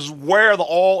 Lee, is where the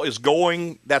oil is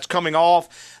going that's coming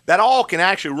off. That oil can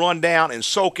actually run down and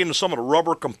soak into some of the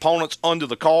rubber components under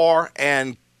the car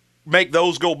and make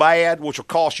those go bad, which will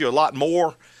cost you a lot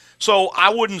more. So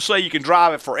I wouldn't say you can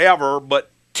drive it forever, but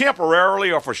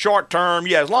temporarily or for short term,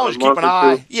 yeah, as long as you keep an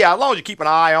eye, as long as you keep an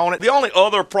eye on it. The only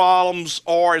other problems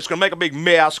are it's going to make a big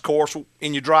mess, of course,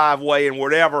 in your driveway and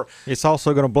whatever. It's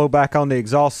also going to blow back on the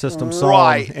exhaust system some,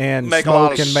 right, and make smoke a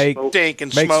lot of and make stink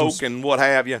and smoke and what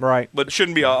have you. Right, but it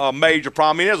shouldn't be a major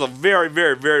problem. I mean, there's a very,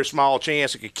 very, very small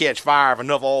chance it could catch fire if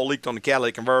enough oil leaked on the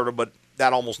catalytic converter, but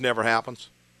that almost never happens.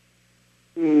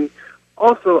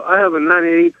 Also, I have a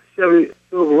 '98 Chevy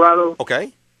Silverado.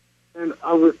 Okay. And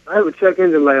I have a check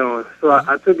engine light on, so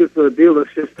I took it to a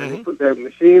dealership and they put that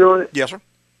machine on it. Yes, sir.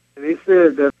 And they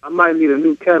said that I might need a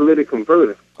new catalytic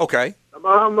converter. Okay.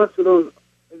 About how much of those,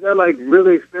 is that like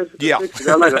really expensive? Yeah. Is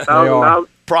that like $1,000?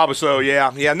 Probably so,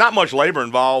 yeah. Yeah, not much labor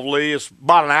involved, Lee. It's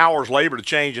about an hour's labor to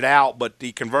change it out, but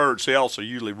the converter itself are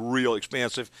usually real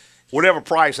expensive. Whatever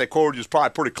price they quoted you is probably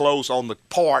pretty close on the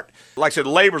part. Like I said,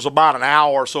 labor's about an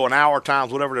hour, so an hour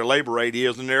times whatever their labor rate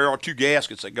is, and there are 2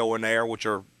 gaskets that go in there, which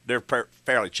are they're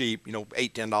fairly cheap,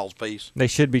 $8, $10 a piece. They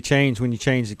should be changed when you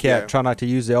change the cap. Yeah. Try not to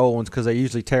use the old ones because they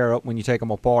usually tear up when you take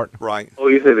them apart. Right. Oh,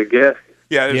 you said the gasket?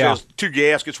 Yeah, there's 2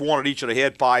 gaskets, one at each of the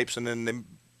head pipes, and then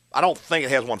I don't think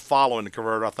it has one following the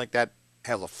converter. I think that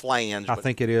has a flange. I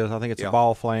think it is. I think it's a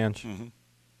ball flange. Mm-hmm.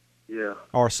 Yeah.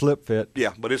 Or a slip fit.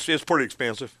 Yeah, but it's pretty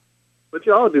expensive. But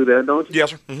y'all do that, don't you?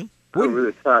 Yes, sir. Mm-hmm. I'm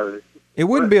really tired of it. It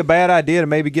wouldn't be a bad idea to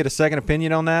maybe get a second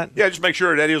opinion on that. Yeah, just make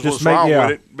sure that is what's wrong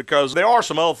with it, because there are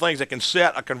some other things that can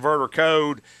set a converter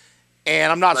code, and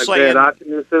I'm not saying... bad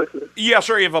oxygen sensor? Yes,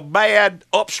 sir. If a bad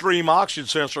upstream oxygen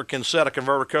sensor can set a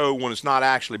converter code when it's not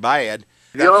actually bad,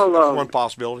 that's one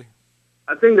possibility.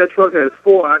 I think that truck has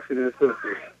 4 oxygen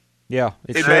sensors. Yeah,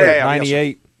 it's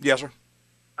 98. Yes, sir.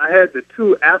 I had the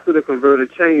 2 after the converter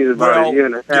changed about a year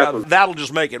and a half ago. That'll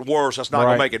just make it worse. That's not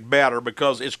going to make it better,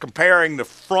 because it's comparing the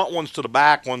front ones to the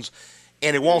back ones,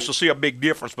 and it wants to see a big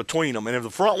difference between them. And if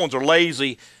the front ones are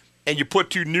lazy and you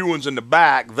put 2 new ones in the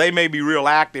back, they may be real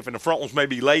active, and the front ones may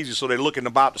be lazy, so they're looking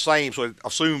about the same, so it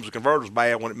assumes the converter's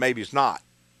bad when maybe it's not.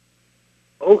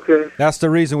 Okay. That's the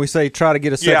reason we say try to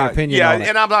get a second opinion on it. Yeah,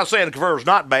 and I'm not saying the converter's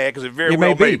not bad, because it very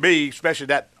well may be, especially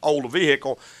that older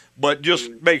vehicle. But just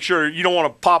make sure you don't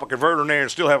want to pop a converter in there and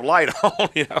still have a light on,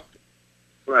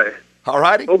 Right. All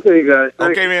righty? Okay, guys.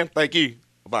 Okay, man. Thank you.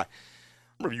 Bye-bye.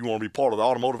 If you want to be part of the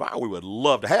automotive hour, we would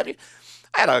love to have you.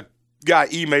 I had a guy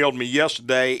emailed me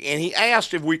yesterday, and he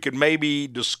asked if we could maybe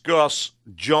discuss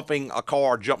jump-starting a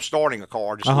car just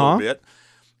a little bit.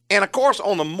 And, of course,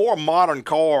 on the more modern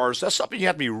cars, that's something you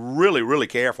have to be really, really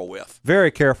careful with.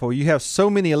 Very careful. You have so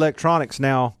many electronics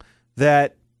now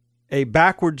that a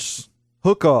backwards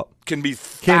hookup can be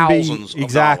thousands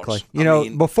of dollars.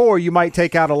 Before you might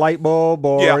take out a light bulb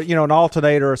or an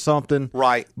alternator or something.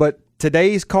 Right. But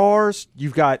today's cars,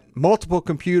 you've got multiple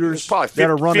computers that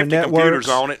are running networks. Computers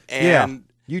on it, and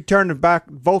you turn the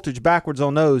voltage backwards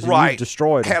on those, and you've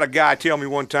destroyed them. I had a guy tell me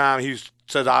one time, he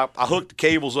says I hooked the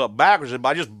cables up backwards, and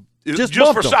I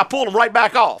I pulled them right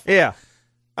back off. Yeah.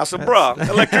 I said, bruh,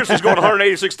 electricity's going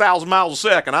 186,000 miles a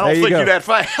second. I don't think you're that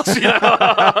fast.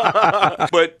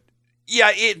 But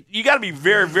yeah, you got to be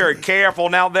very, very careful.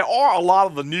 Now, there are a lot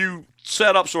of the new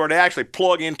setups where they actually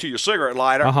plug into your cigarette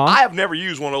lighter. I have never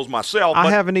used one of those myself. But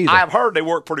I haven't either. I have heard they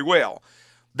work pretty well.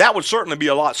 That would certainly be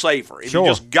a lot safer. If you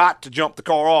just got to jump the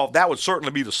car off, that would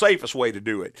certainly be the safest way to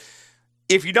do it.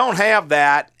 if you don't have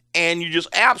that and you just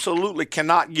absolutely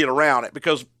cannot get around it,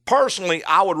 because personally,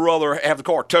 I would rather have the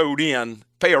car towed in,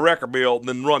 pay a wrecker bill,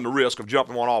 than run the risk of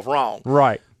jumping one off wrong.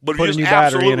 Right. But you just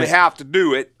absolutely have to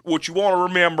do it. What you want to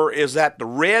remember is that the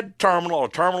red terminal, or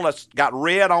terminal that's got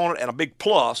red on it and a big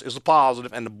plus, is the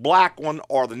positive, and the black one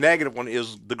or the negative one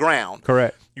is the ground.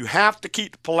 Correct. You have to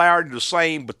keep the polarity the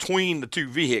same between the two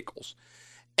vehicles.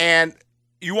 And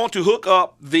you want to hook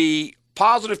up the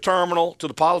positive terminal to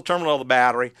the positive terminal of the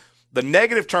battery, the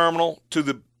negative terminal to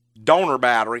the donor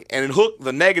battery, and then hook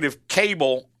the negative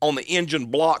cable on the engine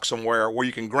block somewhere where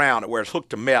you can ground it, where it's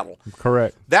hooked to metal.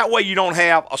 Correct. That way you don't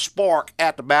have a spark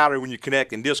at the battery when you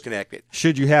connect and disconnect it.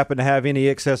 Should you happen to have any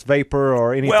excess vapor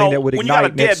or anything that would ignite next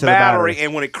to the battery. When you got a dead battery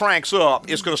and when it cranks up,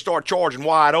 it's going to start charging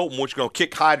wide open, which is going to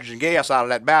kick hydrogen gas out of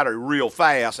that battery real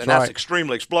fast, and that's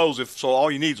extremely explosive, so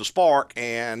all you need is a spark,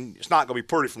 and it's not going to be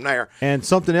pretty from there. And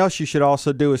something else you should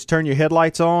also do is turn your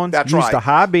headlights on. That's Use the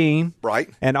high beam. Right.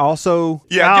 And also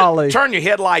turn your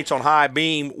headlights on high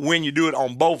beam when you do it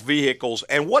on both vehicles.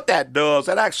 And what that does,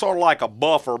 that acts sort of like a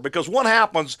buffer, because what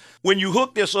happens when you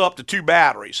hook this up to two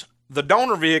batteries, the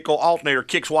donor vehicle alternator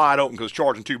kicks wide open because it's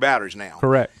charging two batteries now.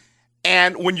 Correct.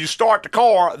 And when you start the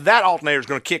car, that alternator is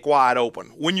going to kick wide open.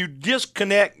 When you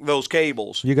disconnect those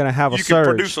cables, you're going to have a surge. You can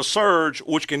produce a surge,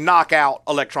 which can knock out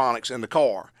electronics in the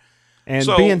car. And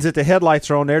being that the headlights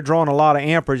are on, they're drawing a lot of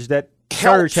amperage. That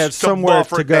surge has somewhere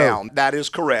to go. Down. That is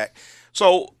correct.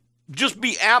 So just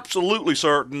be absolutely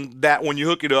certain that when you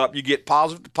hook it up, you get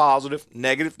positive to positive,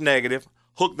 negative to negative.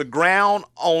 Hook the ground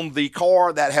on the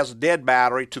car that has a dead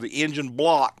battery to the engine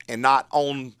block and not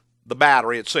on the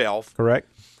battery itself. Correct.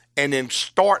 And then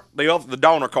start the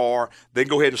donor car, then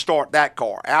go ahead and start that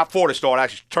car. Before they start,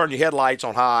 actually turn your headlights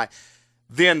on high,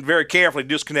 then very carefully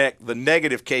disconnect the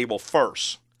negative cable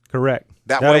first. Correct.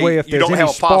 That way if you don't have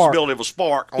a possibility of a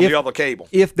spark on the other cable.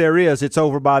 If there is, it's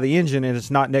over by the engine and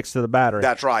it's not next to the battery.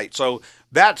 That's right. So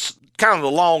that's kind of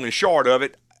the long and short of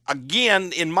it.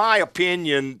 Again, in my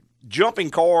opinion, jumping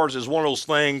cars is one of those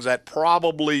things that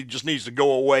probably just needs to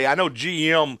go away. I know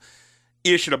GM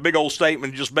issued a big old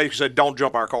statement and just basically said, don't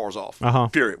jump our cars off,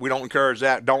 period. We don't encourage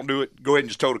that. Don't do it. Go ahead and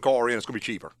just tow the car in. It's going to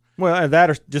be cheaper. Well, that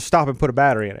or just stop and put a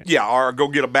battery in it. Yeah, or go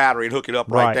get a battery and hook it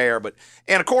up right there.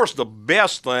 And, of course, the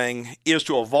best thing is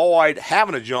to avoid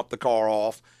having to jump the car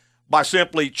off by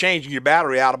simply changing your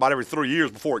battery out about every 3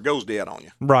 years before it goes dead on you.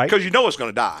 Right. Because you know it's going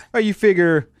to die. Well, you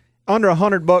figure under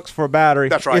 $100 for a battery.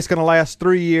 That's right. It's going to last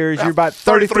 3 years. You're about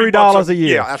 $33 a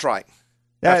year. Yeah, that's right.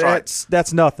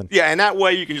 That's nothing. Yeah, and that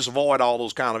way you can just avoid all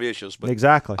those kind of issues. But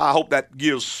exactly. I hope that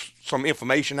gives some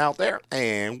information out there.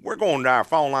 And we're going to our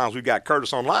phone lines. We've got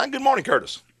Curtis on line. Good morning,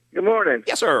 Curtis. Good morning.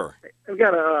 Yes, sir. I've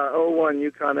got a 01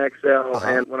 Yukon XL,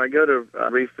 and when I go to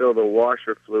refill the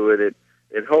washer fluid,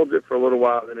 it holds it for a little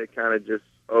while, then it kind of just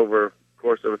over the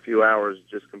course of a few hours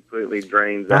just completely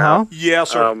drains out.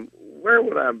 Yes, sir. Where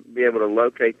would I be able to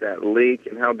locate that leak,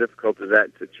 and how difficult is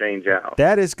that to change out?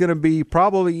 That is going to be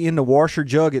probably in the washer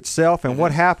jug itself, and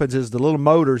what happens is the little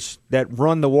motors that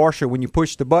run the washer, when you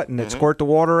push the button that squirt the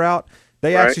water out,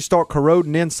 they actually start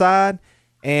corroding inside,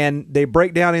 and they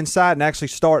break down inside and actually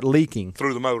start leaking.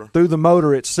 Through the motor. Through the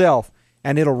motor itself,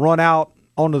 and it'll run out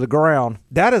onto the ground.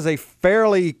 That is a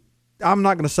fairly, I'm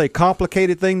not going to say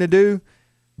complicated thing to do,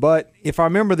 but if I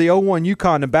remember the 01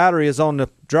 Yukon, the battery is on the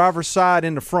driver's side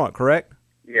in the front, correct?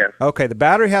 Yes. Okay, the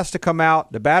battery has to come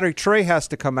out, the battery tray has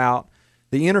to come out,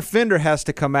 the inner fender has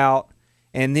to come out,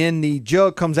 and then the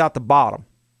jug comes out the bottom.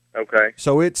 Okay.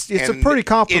 So it's a pretty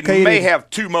complicated. It may have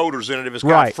two motors in it if it's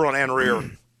got front and rear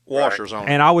washers on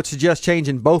it. And I would suggest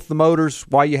changing both the motors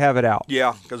while you have it out.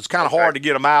 Yeah, because it's kind of hard to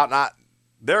get them out. And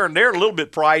they're a little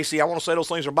bit pricey. I want to say those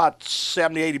things are about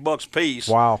 $70, $80 a piece.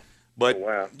 Wow. But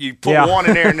you put one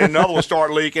in there and then another will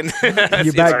start leaking.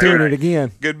 You're back doing it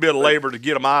again. Good bit of labor to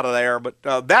get them out of there.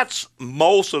 But that's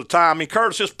most of the time. I mean,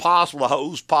 Curtis, it's possible a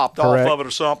hose popped off of it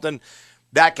or something.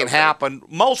 That can happen.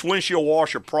 Most windshield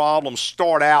washer problems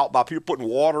start out by people putting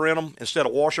water in them instead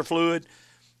of washer fluid.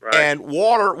 Right. And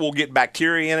water will get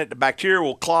bacteria in it. The bacteria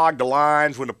will clog the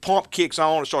lines. When the pump kicks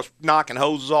on, it starts knocking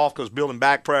hoses off because it's building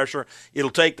back pressure. It'll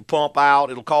take the pump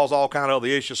out. It'll cause all kind of other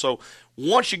issues. So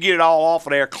once you get it all off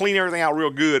of there, clean everything out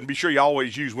real good, and be sure you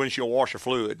always use windshield washer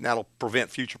fluid, and that'll prevent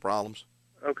future problems.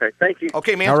 Okay, thank you.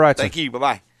 Okay, man. All right, thank you.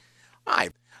 Bye-bye. All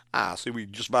right. I see we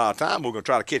just about out of time. We're going to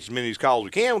try to catch as many of these calls as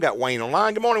we can. We got Wayne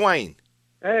online. Good morning, Wayne.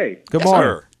 Hey. Good morning.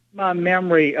 Sir. My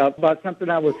memory about something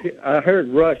I heard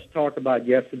Rush talk about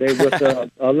yesterday with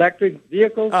electric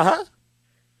vehicles.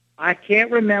 I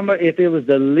can't remember if it was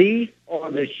the Leaf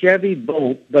or the Chevy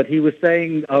Bolt, but he was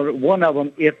saying one of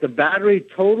them, if the battery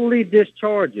totally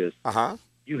discharges,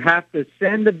 you have to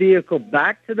send the vehicle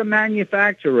back to the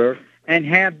manufacturer and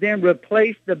have them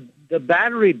replace the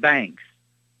battery banks.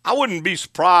 I wouldn't be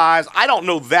surprised. I don't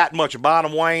know that much about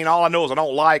them, Wayne. All I know is I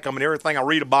don't like them, and everything I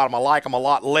read about them, I like them a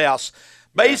lot less.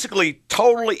 Basically,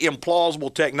 totally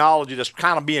implausible technology that's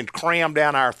kind of being crammed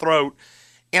down our throat.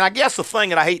 And I guess the thing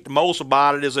that I hate the most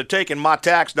about it is they're taking my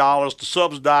tax dollars to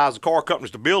subsidize the car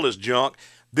companies to build this junk.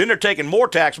 Then they're taking more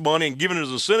tax money and giving it as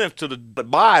an incentive to the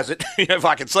that buys it, if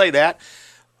I can say that.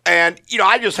 And,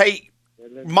 I just hate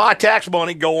my tax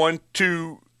money going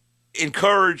to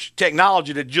encourage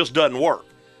technology that just doesn't work.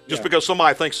 Just because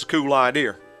somebody thinks it's a cool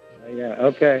idea. Yeah,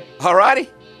 okay. All righty?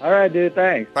 All right, dude,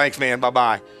 thanks. Thanks, man.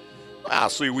 Bye-bye. I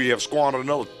see we have squandered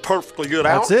another perfectly good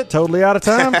hour. That's it. Totally out of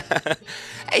time.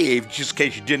 Hey, just in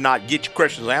case you did not get your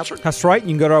questions answered. That's right. You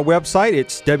can go to our website.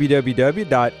 It's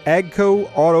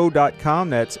www.agcoauto.com.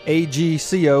 That's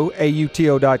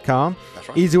AGCOAUTO.com. That's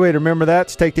right. Easy way to remember that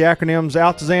is take the acronyms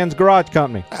Altazan's Garage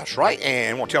Company. That's right.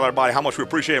 And I want to tell everybody how much we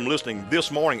appreciate them listening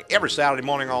this morning, every Saturday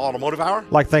morning on Automotive Hour.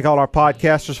 I'd like to thank all our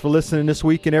podcasters for listening this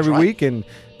week and every week. And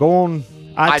go on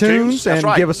iTunes and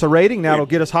give us a rating. That'll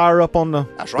get us higher up on the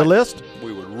list.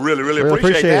 We would really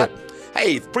appreciate that.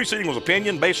 Hey, the preceding was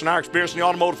opinion based on our experience in the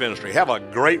automotive industry. Have a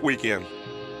great weekend.